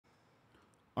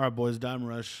All right, boys, dime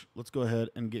rush. Let's go ahead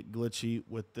and get glitchy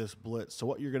with this blitz. So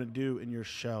what you're going to do in your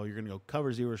shell, you're going to go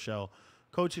cover zero shell,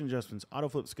 coaching adjustments, auto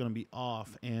flip's going to be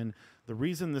off. And the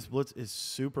reason this blitz is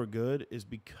super good is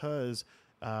because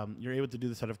you're able to do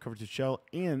this out of cover two shell.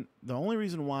 And the only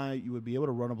reason why you would be able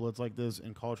to run a blitz like this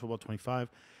in college football 25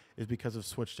 is because of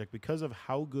switch stick. Because of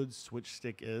how good switch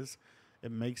stick is,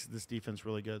 it makes this defense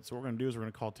really good. So what we're going to do is we're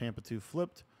going to call Tampa 2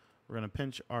 flipped. We're going to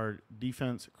pinch our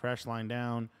defense, crash line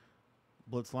down,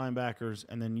 blitz linebackers,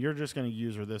 and then you're just going to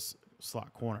use this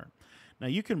slot corner. Now,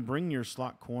 you can bring your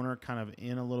slot corner kind of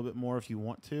in a little bit more if you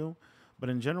want to, but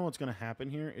in general, what's going to happen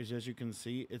here is, as you can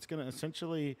see, it's going to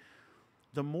essentially,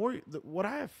 what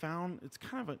I have found, it's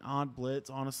kind of an odd blitz,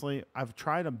 honestly. I've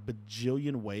tried a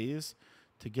bajillion ways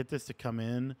to get this to come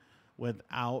in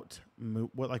without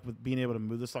with being able to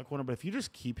move the slot corner, but if you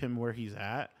just keep him where he's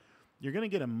at, you're going to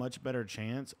get a much better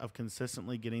chance of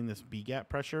consistently getting this B-gap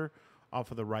pressure off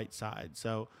of the right side.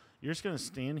 So you're just going to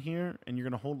stand here and you're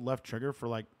going to hold left trigger for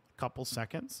like a couple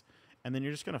seconds, and then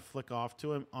you're just going to flick off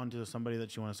to him onto somebody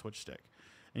that you want to switch stick.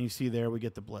 And you see there we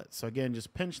get the blitz. So again,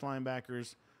 just pinch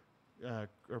linebackers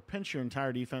or pinch your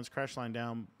entire defense, crash line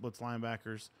down, blitz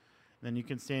linebackers. And then you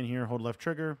can stand here, hold left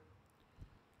trigger,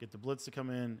 get the blitz to come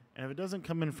in. And if it doesn't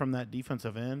come in from that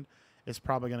defensive end, it's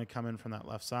probably going to come in from that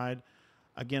left side.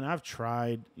 Again, I've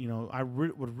tried, I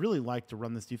would really like to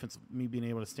run this defense, me being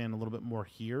able to stand a little bit more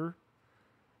here.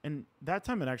 And that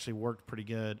time it actually worked pretty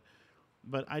good.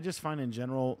 But I just find in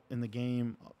general in the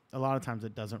game, a lot of times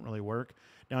it doesn't really work.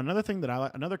 Now,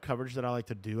 another coverage that I like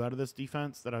to do out of this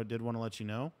defense that I did want to let you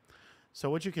know. So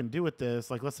what you can do with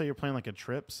this, like let's say you're playing like a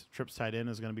trips tight end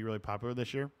is going to be really popular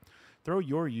this year. Throw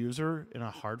your user in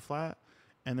a hard flat,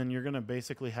 and then you're going to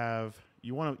basically have,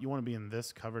 you want to be in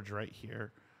this coverage right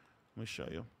here. Let me show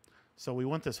you. So we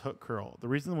want this hook curl. The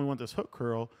reason we want this hook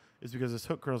curl is because this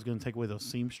hook curl is going to take away those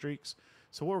seam streaks.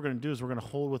 So what we're going to do is we're going to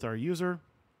hold with our user,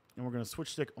 and we're going to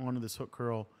switch stick onto this hook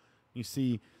curl. You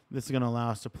see, this is going to allow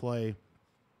us to play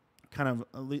kind of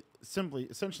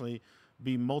essentially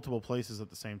be multiple places at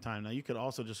the same time. Now, you could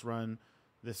also just run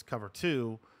this cover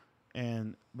two,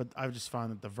 but I've just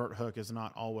found that the vert hook is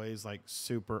not always like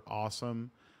super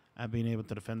awesome at being able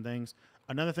to defend things.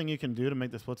 Another thing you can do to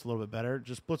make this blitz a little bit better,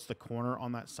 just blitz the corner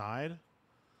on that side.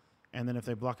 And then if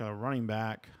they block a running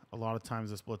back, a lot of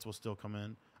times this blitz will still come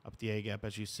in up the A-gap,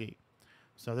 as you see.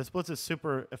 So this blitz is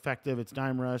super effective. It's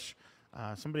dime rush.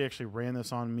 Somebody actually ran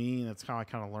this on me, and that's how I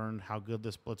kind of learned how good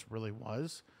this blitz really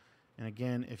was. And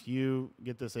again, if you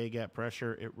get this A-gap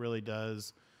pressure, it really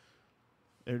does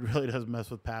mess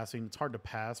with passing. It's hard to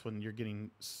pass when you're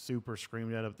getting super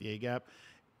screamed at up the A-gap.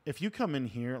 If you come in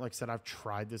here, like I said, I've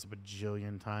tried this a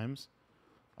bajillion times.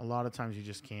 A lot of times you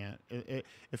just can't.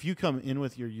 If you come in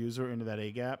with your user into that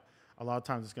A-gap, a lot of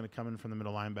times it's going to come in from the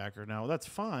middle linebacker. Now, that's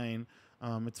fine.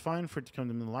 It's fine for it to come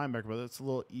to the middle linebacker, but it's a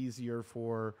little easier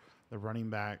for the running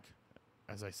back.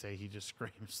 As I say, he just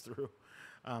screams through.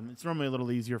 It's normally a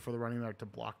little easier for the running back to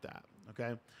block that,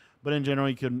 okay? But in general,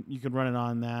 you can run it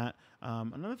on that.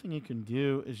 Another thing you can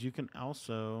do is you can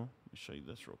also, let me show you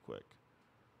this real quick.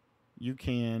 You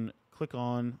can click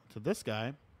on to this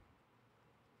guy,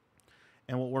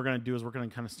 and what we're going to do is we're going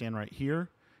to kind of stand right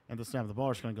here, and the snap of the ball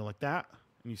is going to go like that,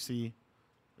 and you see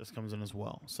this comes in as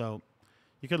well. So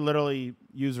you could literally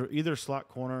use either slot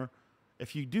corner.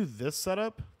 If you do this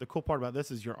setup, the cool part about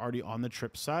this is you're already on the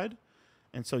trip side,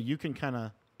 and so you can kind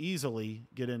of easily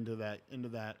get into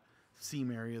that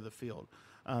seam area of the field.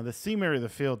 The seam area of the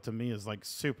field to me is like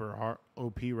super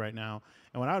OP right now,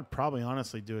 and what I would probably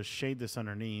honestly do is shade this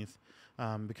underneath.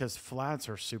 Because flats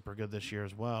are super good this year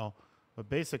as well. But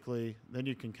basically, then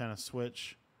you can kind of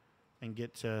switch and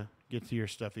get to your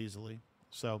stuff easily.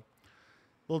 So,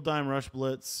 little dime rush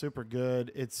blitz, super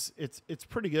good. It's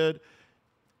pretty good.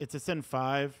 It's a Sin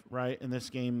 5, right? In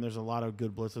this game, there's a lot of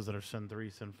good blitzes that are Sin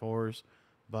 3, Sin 4s.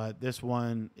 But this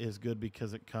one is good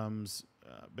because it comes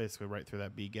basically right through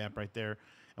that B gap right there.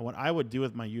 And what I would do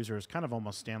with my user is kind of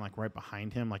almost stand like right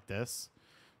behind him like this.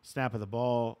 Snap of the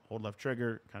ball, hold left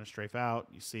trigger, kind of strafe out.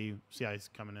 You see how he's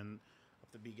coming in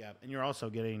up the B gap. And you're also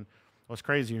getting, what's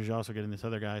crazy is you're also getting this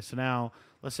other guy. So now,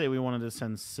 let's say we wanted to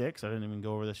send 6. I didn't even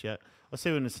go over this yet. Let's say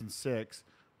we wanted to send 6.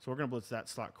 So we're going to blitz that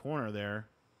slot corner there,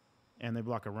 and they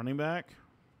block a running back.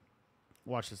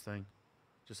 Watch this thing.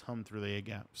 Just hum through the A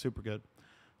gap. Super good.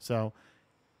 So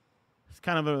it's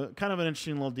kind of an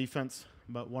interesting little defense,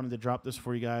 but wanted to drop this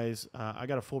for you guys. I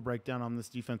got a full breakdown on this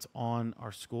defense on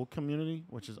our school community,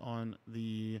 which is on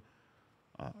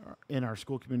in our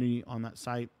school community on that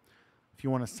site. If you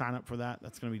want to sign up for that,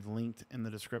 that's going to be linked in the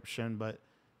description. But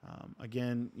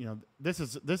again,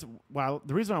 this. While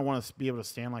the reason I want to be able to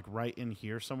stand like right in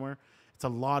here somewhere, it's a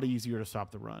lot easier to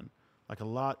stop the run. Like a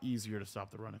lot easier to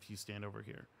stop the run if you stand over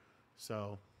here.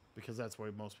 So, because that's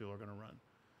where most people are going to run.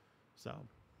 So,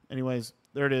 anyways,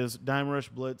 there it is. Dime Rush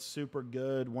Blitz, super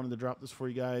good. Wanted to drop this for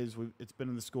you guys. It's been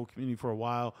in the school community for a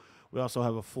while. We also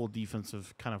have a full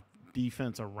defensive kind of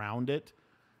defense around it.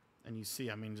 And you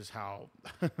see, I mean, just how,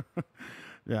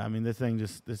 yeah, I mean, this thing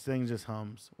just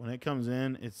hums. When it comes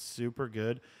in, it's super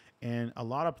good. And a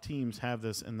lot of teams have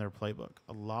this in their playbook.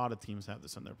 A lot of teams have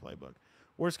this in their playbook.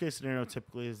 Worst case scenario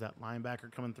typically is that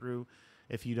linebacker coming through.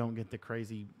 If you don't get the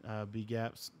crazy B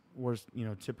gaps, worst,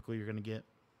 typically you're going to get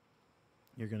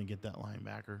that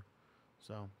linebacker.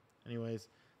 So, anyways,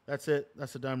 that's it.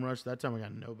 That's the dime rush. That time I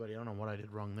got nobody. I don't know what I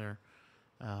did wrong there.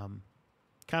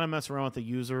 Kind of mess around with the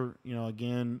user.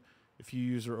 Again, if you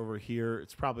user over here,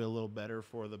 it's probably a little better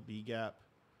for the B gap,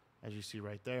 as you see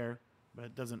right there. But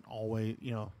it doesn't always,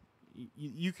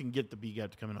 you can get the B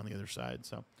gap to come in on the other side.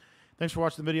 So, thanks for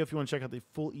watching the video. If you want to check out the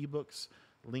full ebooks,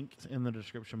 linked in the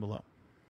description below.